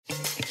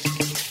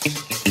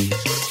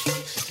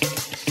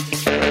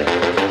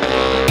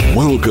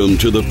Welcome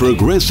to the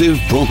Progressive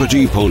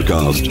Property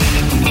Podcast,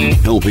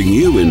 helping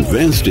you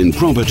invest in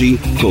property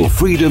for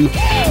freedom,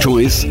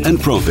 choice and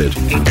profit.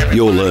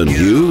 You'll learn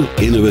new,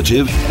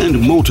 innovative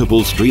and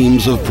multiple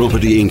streams of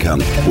property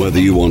income, whether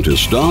you want to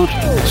start,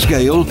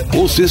 scale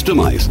or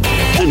systemize,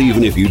 and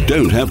even if you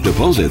don't have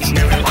deposits.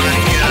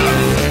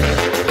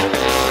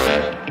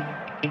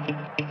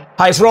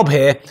 Hi, it's Rob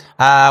here.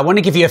 I want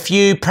to give you a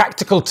few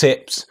practical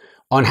tips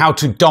on how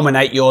to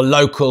dominate your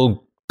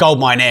local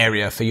Goldmine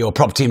area for your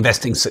property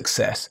investing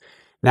success.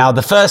 Now,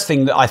 the first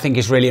thing that I think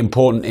is really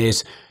important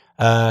is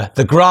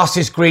the grass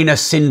is greener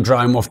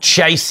syndrome of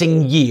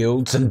chasing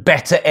yields and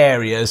better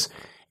areas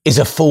is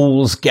a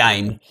fool's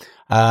game.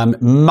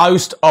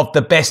 Most of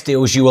the best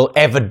deals you will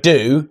ever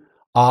do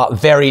are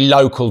very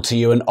local to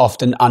you and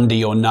often under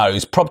your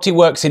nose. Property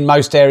works in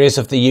most areas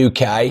of the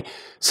UK.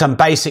 Some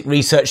basic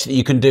research that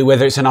you can do,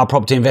 whether it's in our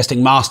property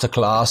investing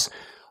masterclass,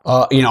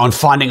 on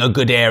finding a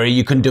good area,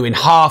 you can do in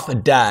half a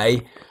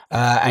day.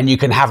 And you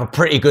can have a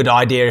pretty good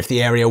idea if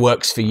the area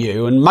works for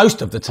you. And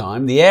most of the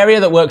time, the area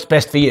that works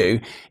best for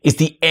you is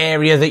the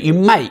area that you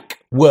make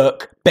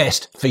work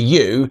best for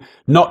you,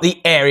 not the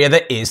area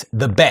that is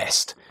the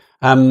best.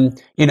 A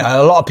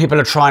lot of people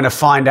are trying to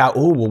find out,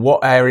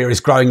 what area is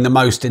growing the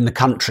most in the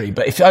country.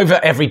 But if over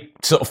every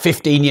sort of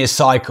 15-year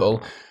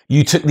cycle,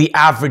 you took the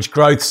average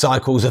growth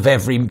cycles of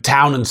every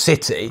town and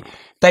city,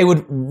 they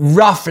would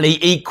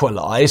roughly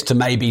equalize to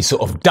maybe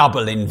sort of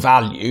double in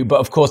value.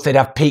 But of course, they'd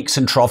have peaks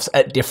and troughs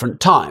at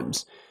different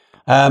times.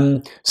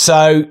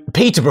 So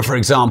Peterborough, for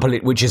example,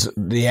 which is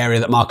the area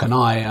that Mark and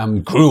I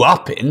grew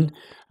up in,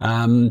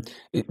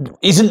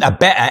 isn't a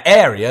better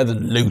area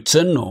than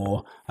Luton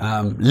or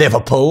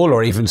Liverpool,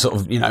 or even sort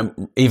of,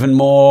 even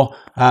more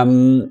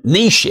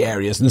niche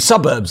areas and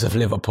suburbs of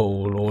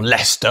Liverpool or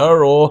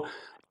Leicester or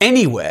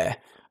anywhere.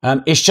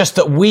 It's just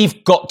that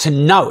we've got to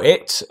know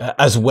it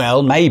as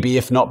well, maybe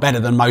if not better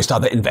than most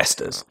other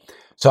investors.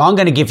 So I'm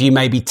going to give you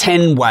maybe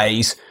 10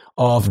 ways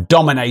of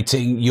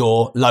dominating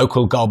your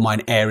local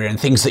Goldmine area and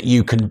things that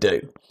you can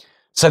do.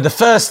 So the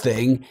first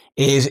thing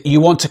is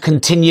you want to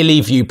continually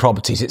view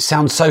properties. It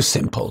sounds so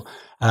simple,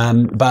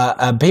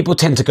 but people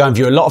tend to go and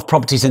view a lot of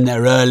properties in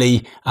their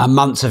early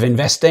months of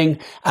investing,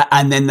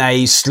 and then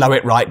they slow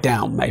it right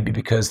down, maybe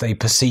because they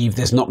perceive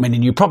there's not many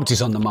new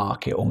properties on the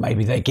market, or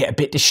maybe they get a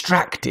bit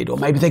distracted, or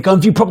maybe they go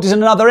and view properties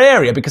in another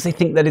area because they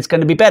think that it's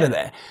going to be better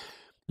there.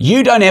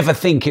 You don't ever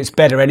think it's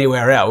better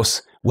anywhere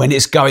else when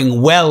it's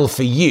going well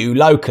for you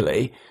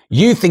locally.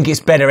 You think it's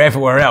better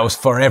everywhere else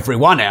for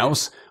everyone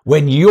else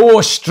when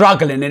you're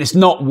struggling and it's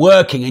not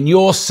working and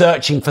you're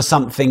searching for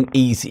something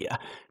easier.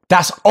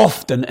 That's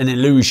often an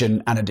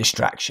illusion and a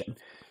distraction.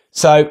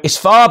 So it's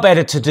far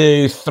better to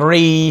do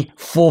 3,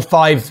 4,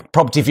 5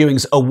 property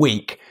viewings a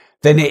week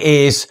than it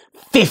is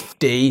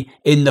 50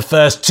 in the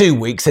first 2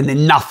 weeks and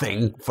then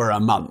nothing for a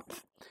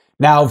month.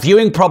 Now,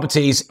 viewing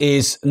properties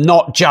is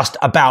not just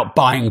about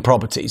buying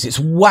properties. It's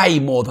way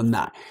more than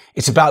that.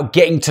 It's about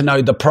getting to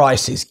know the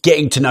prices,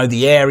 getting to know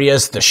the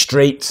areas, the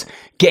streets,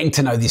 getting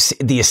to know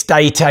the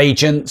estate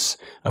agents,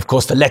 of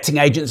course, the letting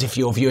agents if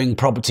you're viewing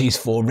properties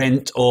for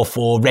rent or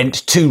for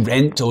rent to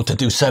rent or to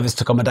do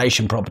serviced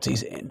accommodation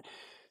properties in.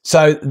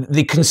 So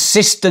the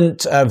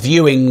consistent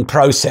viewing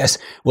process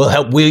will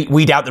help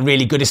weed out the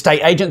really good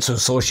estate agents who will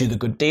source you the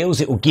good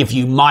deals. It will give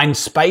you mind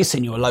space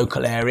in your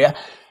local area.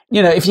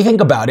 If you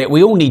think about it,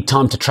 we all need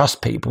time to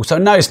trust people. So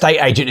no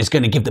estate agent is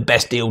going to give the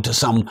best deal to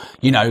someone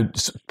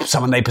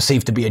they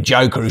perceive to be a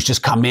joker who's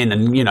just come in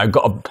and,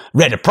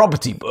 read a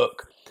property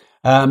book.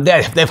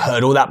 They've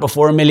heard all that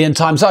before a million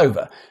times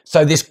over.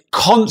 So this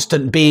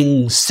constant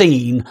being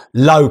seen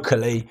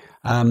locally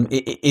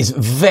is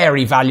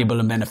very valuable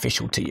and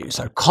beneficial to you.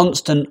 So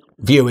constant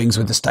viewings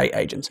with estate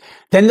agents.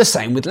 Then the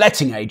same with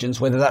letting agents,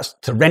 whether that's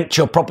to rent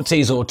your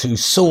properties or to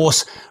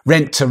source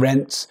rent to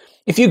rents.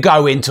 If you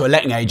go into a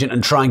letting agent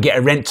and try and get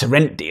a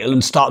rent-to-rent deal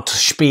and start to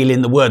spiel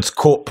in the words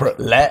corporate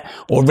let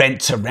or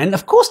rent-to-rent,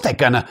 of course they're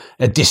going to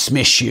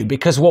dismiss you,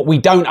 because what we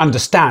don't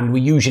understand,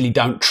 we usually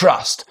don't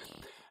trust.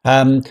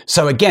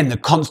 So again, the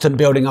constant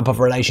building up of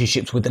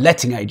relationships with the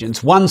letting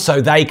agents, one,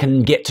 so they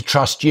can get to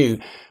trust you,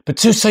 but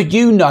two, so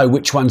you know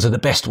which ones are the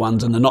best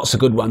ones and the not so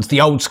good ones, the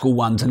old school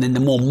ones, and then the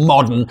more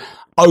modern,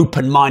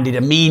 open-minded,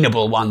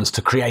 amenable ones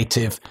to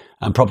creative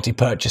property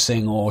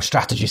purchasing or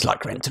strategies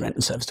like rent-to-rent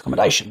and serviced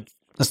accommodation.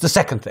 That's the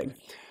second thing.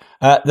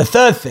 The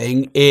third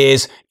thing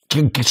is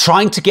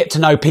trying to get to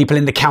know people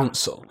in the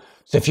council.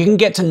 So if you can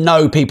get to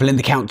know people in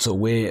the council,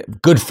 we're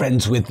good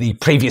friends with the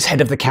previous head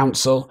of the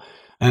council.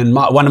 And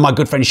one of my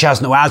good friends,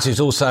 Shaz Nawaz, who's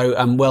also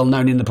well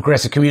known in the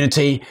progressive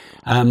community.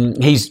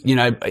 He's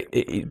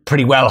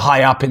pretty well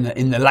high up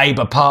in the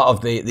Labour part of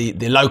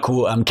the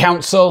local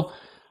council.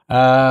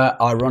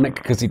 Ironic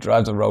because he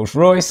drives a Rolls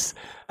Royce.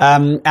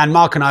 And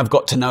Mark and I have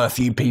got to know a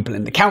few people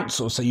in the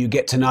council, so you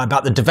get to know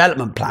about the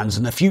development plans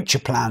and the future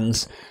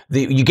plans.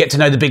 You get to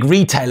know the big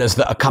retailers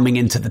that are coming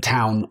into the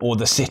town or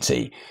the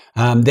city.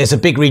 There's a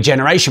big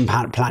regeneration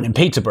plan in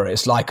Peterborough.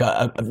 It's like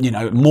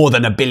more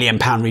than £1 billion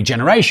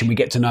regeneration. We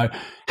get to know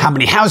how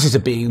many houses are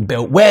being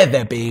built, where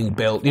they're being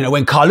built.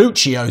 When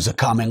Carluccio's are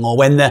coming, or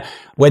when they're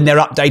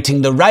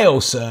updating the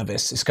rail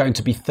service. It's going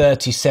to be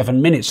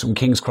 37 minutes from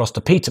King's Cross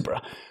to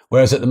Peterborough.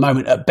 Whereas at the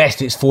moment, at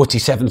best, it's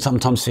 47,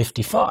 sometimes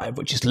 55,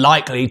 which is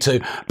likely to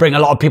bring a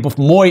lot of people,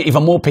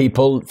 even more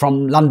people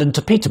from London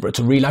to Peterborough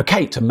to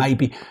relocate, to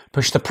maybe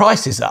push the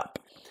prices up.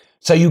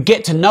 So you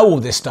get to know all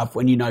this stuff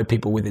when you know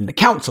people within the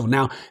council.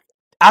 Now,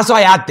 as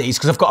I add these,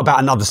 because I've got about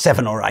another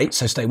 7 or 8,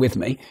 so stay with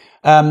me,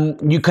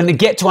 you can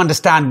get to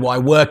understand why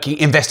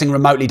investing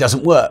remotely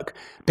doesn't work.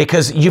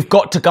 Because you've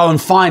got to go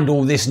and find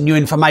all this new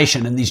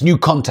information and these new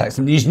contacts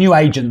and these new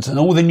agents and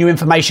all the new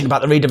information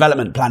about the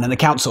redevelopment plan and the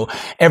council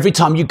every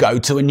time you go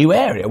to a new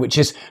area, which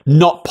is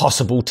not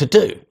possible to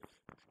do.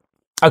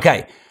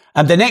 Okay.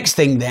 And the next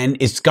thing then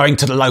is going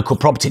to the local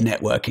property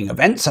networking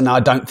events. And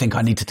I don't think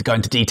I needed to go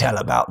into detail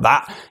about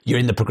that. You're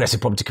in the progressive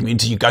property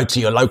community. You go to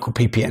your local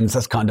PPNs.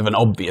 That's kind of an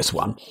obvious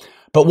one.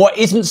 But what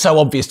isn't so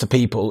obvious to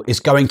people is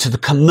going to the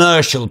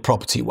commercial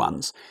property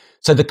ones.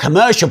 So the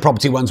commercial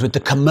property ones with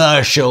the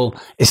commercial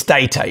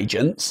estate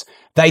agents,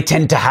 they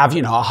tend to have,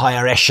 a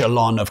higher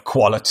echelon of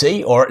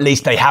quality, or at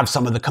least they have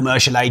some of the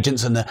commercial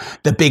agents and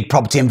the big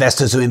property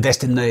investors who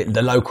invest in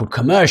the local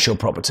commercial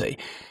property.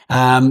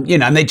 And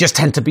they just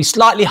tend to be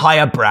slightly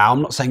higher brow.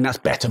 I'm not saying that's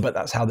better, but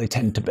that's how they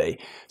tend to be.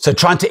 So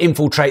trying to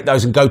infiltrate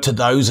those and go to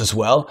those as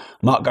well.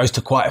 Mark goes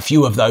to quite a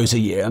few of those a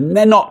year, and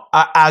they're not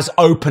as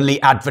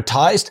openly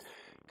advertised,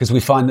 because we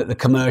find that the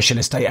commercial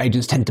estate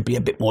agents tend to be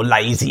a bit more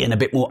lazy and a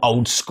bit more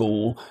old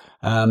school.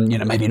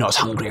 Maybe not as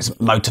hungry, as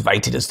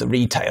motivated as the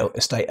retail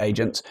estate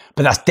agents,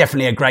 but that's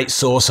definitely a great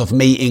source of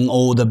meeting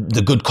all the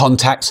good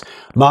contacts.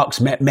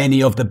 Mark's met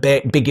many of the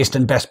biggest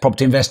and best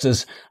property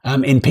investors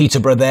in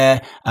Peterborough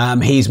there.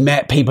 He's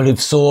met people who've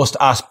sourced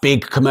us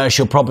big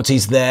commercial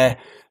properties there.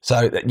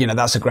 So,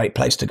 that's a great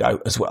place to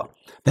go as well.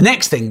 The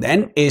next thing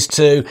then is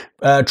to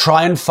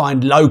try and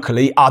find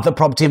locally other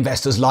property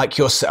investors like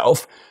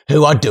yourself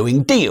who are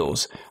doing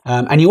deals.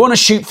 And you want to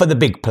shoot for the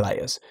big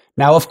players.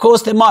 Now, of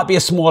course, there might be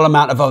a small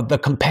amount of the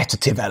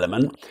competitive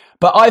element,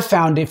 but I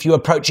found if you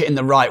approach it in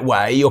the right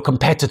way, your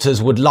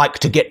competitors would like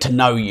to get to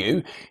know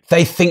you.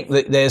 They think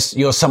that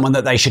you're someone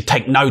that they should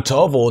take note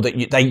of, or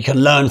that they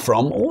can learn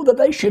from, or that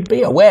they should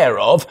be aware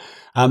of.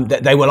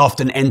 That they will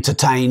often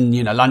entertain,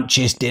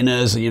 lunches,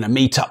 dinners,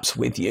 meetups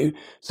with you.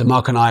 So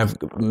Mark and I have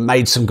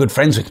made some good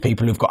friends with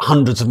people who've got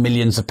hundreds of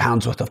millions of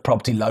pounds worth of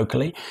property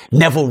locally.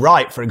 Neville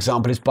Wright, for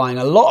example, is buying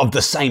a lot of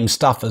the same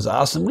stuff as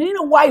us. And in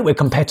a way, we're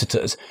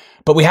competitors,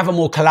 but we have a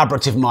more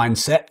collaborative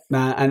mindset.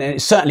 And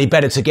it's certainly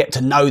better to get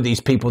to know these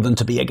people than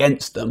to be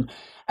against them.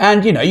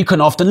 And, you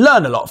can often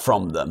learn a lot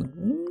from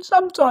them.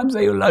 Sometimes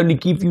they will only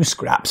give you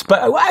scraps,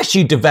 but as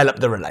you develop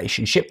the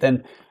relationship,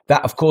 then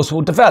that, of course,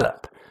 will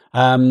develop.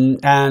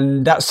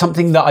 And that's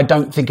something that I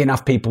don't think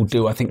enough people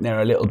do. I think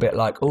they're a little bit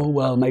like, oh,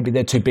 well, maybe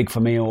they're too big for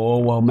me, or, oh,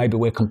 well, maybe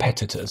we're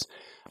competitors.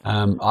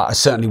 I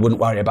certainly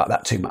wouldn't worry about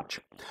that too much.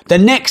 The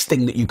next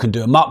thing that you can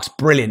do, and Mark's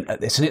brilliant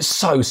at this, and it's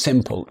so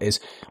simple, is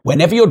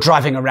whenever you're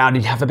driving around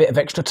and you have a bit of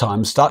extra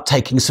time, start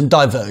taking some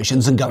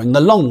diversions and going the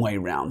long way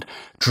round.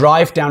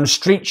 Drive down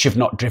streets you've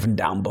not driven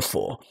down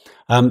before.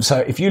 So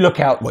if you look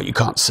out, well, you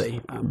can't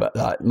see,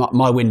 but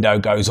my window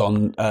goes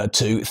on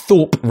to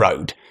Thorpe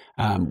Road.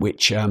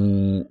 Which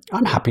I'm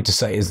happy to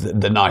say is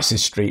the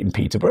nicest street in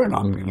Peterborough, and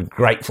I'm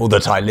grateful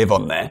that I live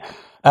on there.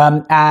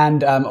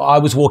 I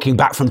was walking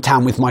back from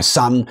town with my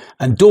son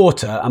and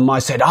daughter, and my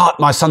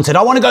son said,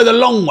 I want to go the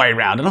long way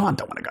round. And I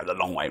don't want to go the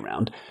long way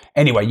round.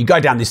 Anyway, you go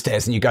down these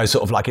stairs and you go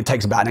sort of like, it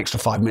takes about an extra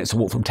 5 minutes to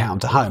walk from town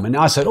to home. And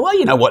I said, well,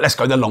 you know what, let's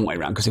go the long way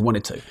round, because he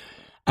wanted to.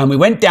 And we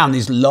went down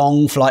these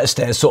long flight of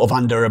stairs, sort of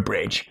under a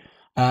bridge.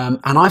 And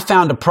I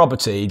found a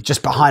property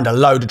just behind a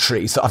load of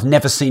trees that I've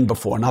never seen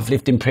before. And I've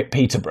lived in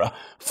Peterborough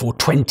for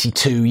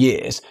 22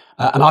 years.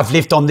 And I've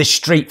lived on this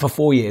street for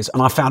 4 years.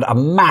 And I found a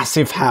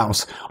massive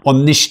house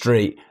on this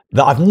street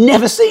that I've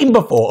never seen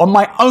before, on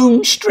my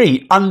own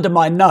street, under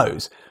my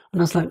nose.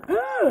 And I was like,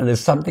 there's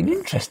something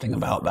interesting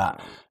about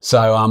that.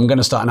 So I'm going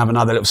to start and have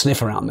another little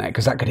sniff around there,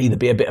 because that could either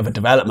be a bit of a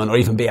development or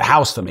even be a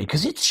house for me,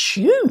 because it's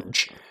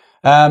huge.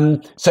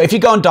 So if you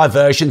go on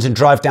diversions and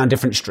drive down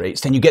different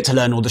streets, then you get to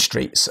learn all the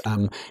streets.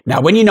 Now,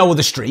 when you know all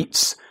the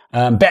streets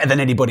better than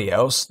anybody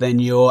else, then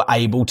you're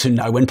able to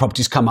know when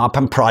properties come up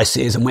and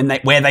prices, and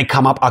where they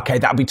come up. Okay,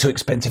 that'll be too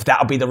expensive.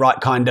 That'll be the right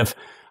kind of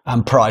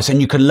price, and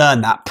you can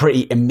learn that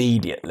pretty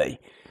immediately.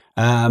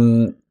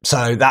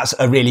 So that's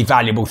a really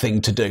valuable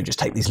thing to do. Just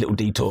take these little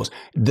detours.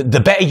 The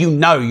better you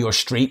know your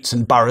streets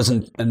and boroughs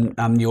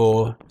and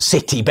your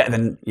city better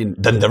than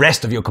the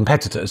rest of your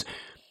competitors.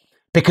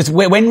 Because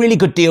when really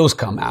good deals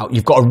come out,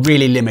 you've got a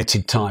really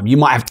limited time. You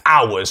might have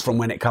hours from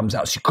when it comes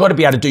out. So you've got to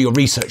be able to do your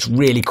research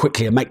really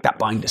quickly and make that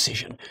buying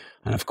decision.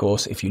 And of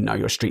course, if you know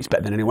your streets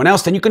better than anyone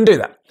else, then you can do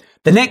that.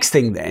 The next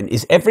thing then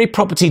is every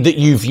property that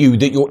you view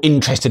that you're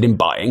interested in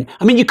buying.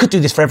 I mean, you could do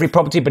this for every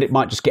property, but it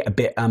might just get a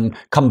bit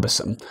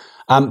cumbersome.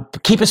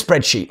 Keep a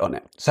spreadsheet on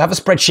it. So have a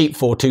spreadsheet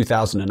for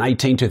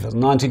 2018,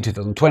 2019,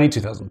 2020,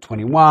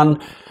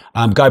 2021.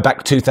 Go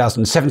back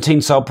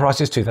 2017 sold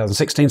prices,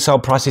 2016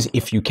 sold prices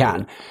if you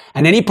can.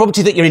 And any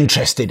property that you're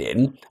interested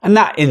in, and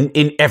that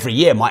in every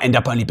year might end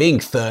up only being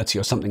 30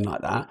 or something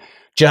like that,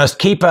 just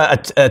keep a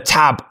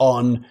tab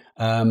on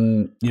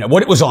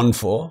what it was on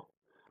for,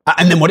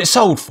 and then what it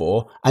sold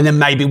for, and then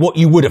maybe what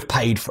you would have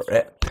paid for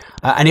it.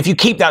 And if you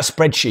keep that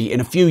spreadsheet,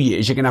 in a few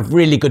years, you're going to have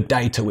really good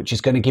data, which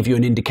is going to give you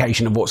an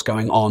indication of what's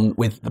going on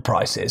with the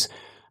prices.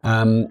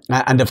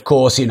 And of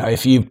course,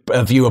 if you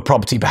view a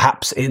property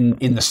perhaps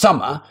in the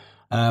summer,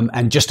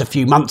 and just a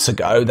few months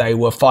ago, they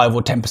were 5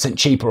 or 10%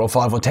 cheaper or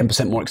 5 or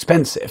 10% more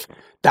expensive,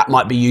 that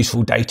might be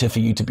useful data for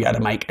you to be able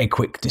to make a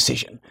quick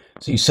decision.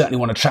 So you certainly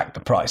want to track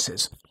the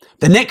prices.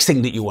 The next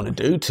thing that you want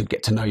to do to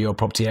get to know your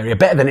property area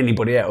better than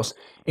anybody else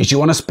is you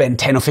want to spend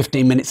 10 or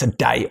 15 minutes a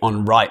day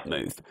on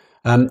Rightmove.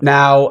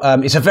 Now,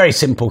 it's a very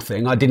simple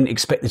thing. I didn't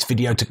expect this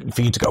video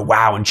for you to go,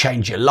 wow, and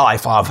change your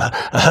life. I've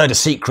heard a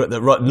secret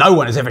that no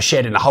one has ever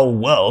shared in the whole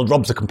world.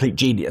 Rob's a complete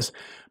genius.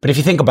 But if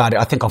you think about it,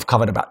 I think I've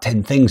covered about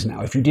 10 things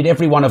now. If you did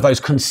every one of those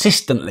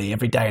consistently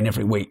every day and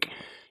every week,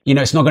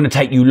 it's not going to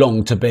take you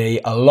long to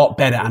be a lot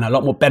better and a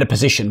lot more better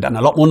positioned and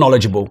a lot more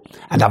knowledgeable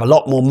and have a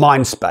lot more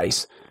mind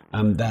space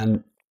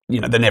than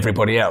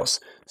everybody else.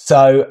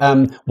 So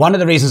one of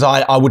the reasons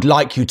I would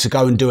like you to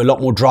go and do a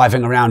lot more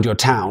driving around your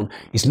town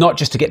is not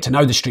just to get to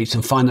know the streets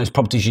and find those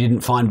properties you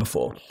didn't find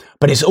before,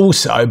 but it's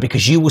also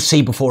because you will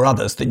see before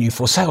others the new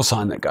for sale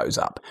sign that goes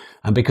up.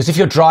 And because if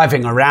you're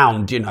driving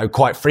around,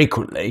 quite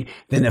frequently,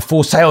 then the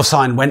for sale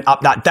sign went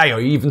up that day, or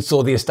you even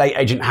saw the estate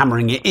agent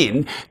hammering it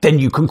in, then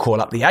you can call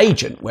up the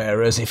agent.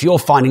 Whereas if you're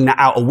finding that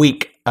out a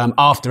week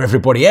after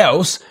everybody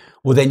else,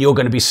 well, then you're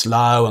going to be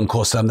slow. And of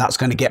course, that's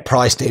going to get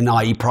priced in,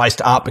 i.e.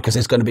 priced up, because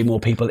there's going to be more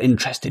people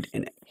interested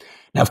in it.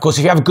 Now, of course,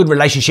 if you have a good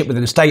relationship with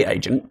an estate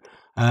agent,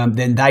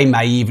 then they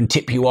may even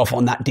tip you off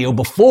on that deal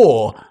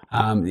before,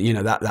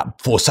 that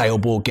for sale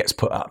board gets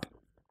put up.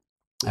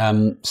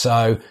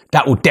 So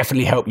that will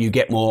definitely help you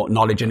get more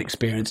knowledge and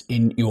experience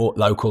in your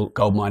local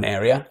Goldmine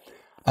area.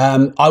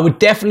 I would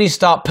definitely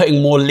start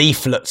putting more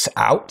leaflets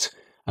out.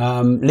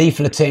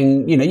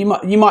 Leafleting,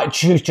 you might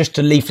choose just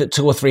to leaflet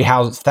 2,000 or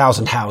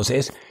 3,000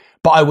 houses.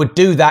 But I would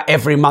do that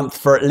every month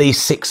for at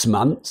least 6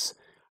 months,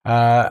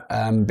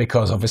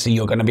 because obviously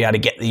you're going to be able to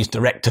get these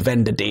direct to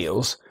vendor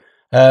deals.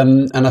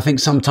 And I think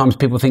sometimes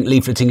people think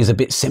leafleting is a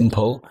bit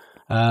simple,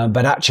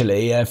 but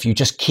actually, if you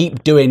just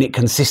keep doing it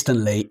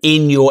consistently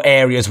in your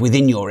areas,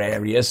 within your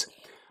areas,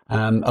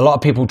 a lot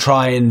of people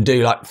try and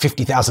do like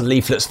 50,000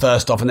 leaflets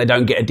first off, and they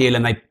don't get a deal,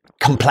 and they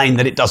complain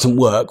that it doesn't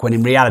work, when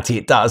in reality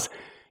it does.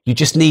 You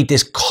just need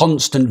this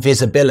constant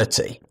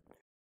visibility.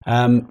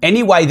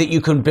 Any way that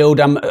you can build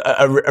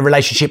a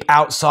relationship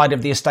outside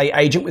of the estate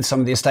agent with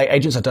some of the estate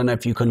agents. I don't know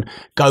if you can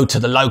go to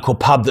the local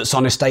pub that's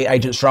on Estate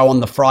Agents Row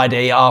on the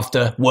Friday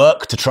after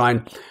work to try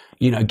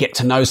and, get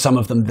to know some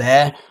of them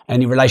there.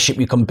 Any relationship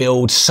you can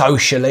build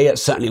socially.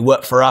 It's certainly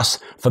worked for us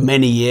for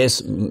many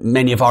years.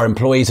 Many of our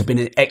employees have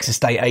been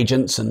ex-estate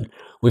agents, and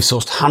we've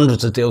sourced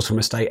hundreds of deals from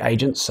estate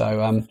agents.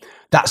 So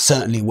that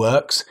certainly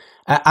works.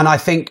 And I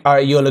think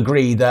you'll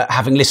agree that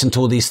having listened to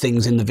all these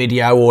things in the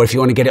video, or if you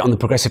want to get it on the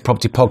Progressive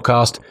Property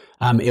Podcast,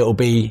 it'll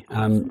be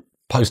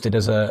posted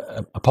as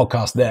a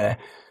podcast there.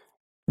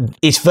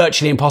 It's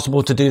virtually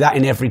impossible to do that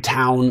in every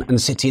town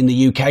and city in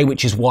the UK,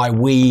 which is why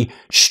we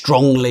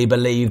strongly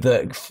believe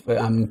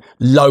that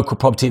local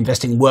property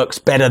investing works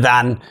better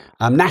than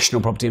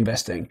national property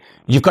investing.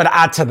 You've got to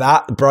add to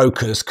that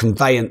brokers,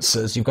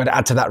 conveyancers. You've got to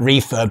add to that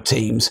refurb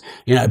teams,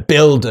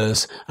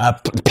 builders,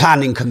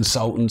 planning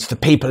consultants, the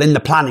people in the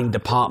planning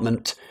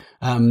department.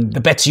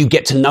 The better you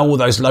get to know all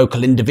those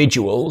local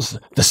individuals,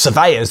 the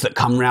surveyors that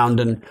come round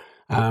and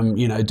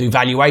do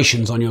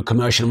valuations on your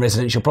commercial and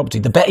residential property.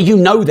 The better you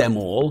know them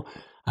all,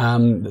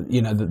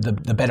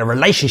 the better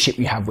relationship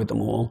you have with them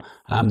all,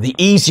 the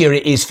easier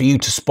it is for you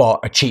to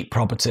spot a cheap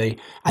property,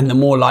 and the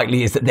more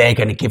likely is that they're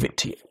going to give it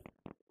to you.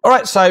 All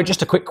right, so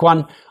just a quick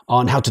one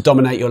on how to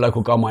dominate your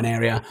local Goldmine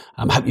area.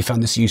 I hope you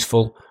found this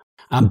useful.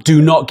 Do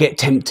not get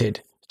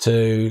tempted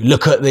to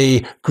look at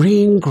the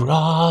green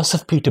grass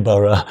of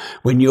Peterborough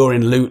when you're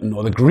in Luton,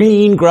 or the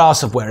green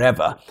grass of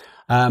wherever.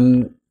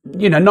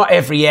 Not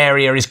every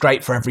area is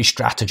great for every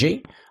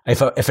strategy.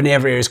 If an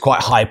area is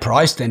quite high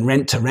priced, then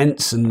rent to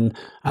rents and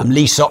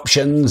lease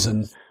options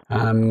and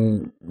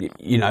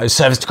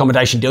serviced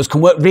accommodation deals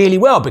can work really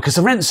well because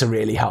the rents are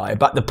really high.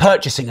 But the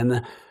purchasing and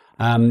the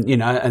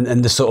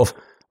and the sort of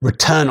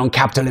return on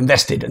capital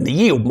invested and the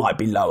yield might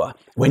be lower.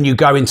 When you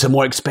go into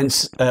more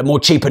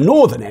cheaper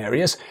northern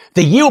areas,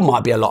 the yield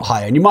might be a lot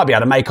higher, and you might be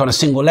able to make on a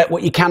single let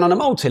what you can on a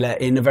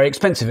multi-let in a very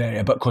expensive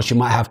area. But of course, you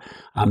might have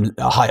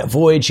a higher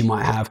void, you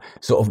might have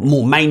sort of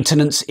more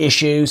maintenance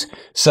issues.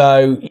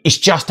 So it's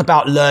just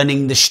about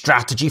learning the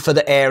strategy for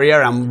the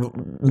area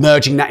and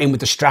merging that in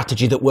with the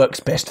strategy that works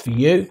best for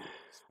you.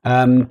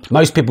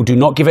 Most people do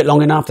not give it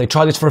long enough. They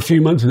try this for a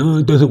few months and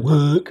it doesn't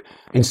work.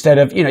 Instead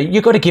of,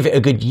 you've got to give it a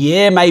good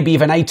year, maybe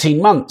even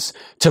 18 months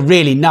to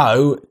really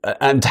know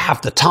and to have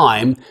the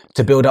time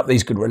to build up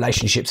these good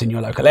relationships in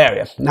your local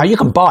area. Now, you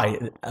can buy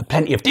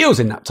plenty of deals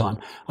in that time.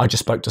 I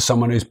just spoke to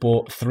someone who's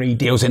bought 3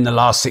 deals in the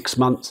last 6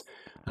 months.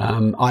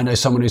 I know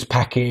someone who's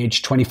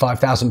packaged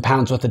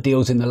 £25,000 worth of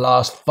deals in the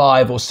last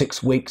 5 or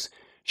 6 weeks.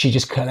 She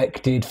just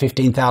collected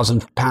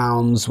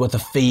 £15,000 worth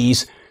of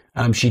fees.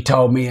 She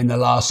told me in the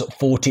last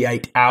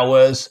 48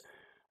 hours.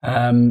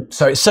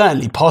 So it's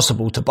certainly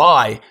possible to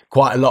buy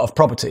quite a lot of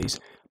properties.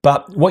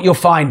 But what you'll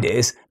find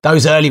is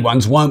those early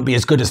ones won't be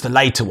as good as the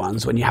later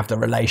ones when you have the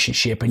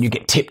relationship and you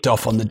get tipped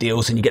off on the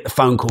deals and you get the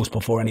phone calls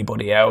before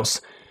anybody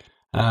else.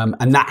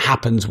 And that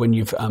happens when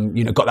you've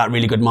got that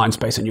really good mind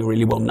space and you're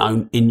really well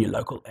known in your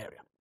local area.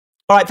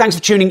 All right, thanks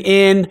for tuning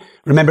in.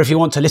 Remember, if you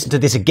want to listen to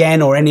this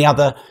again or any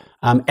other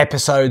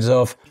episodes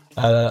of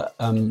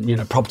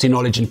property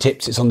knowledge and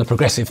tips, it's on the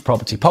Progressive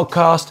Property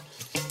Podcast.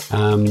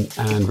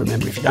 And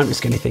remember, if you don't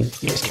risk anything,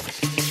 you risk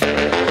everything.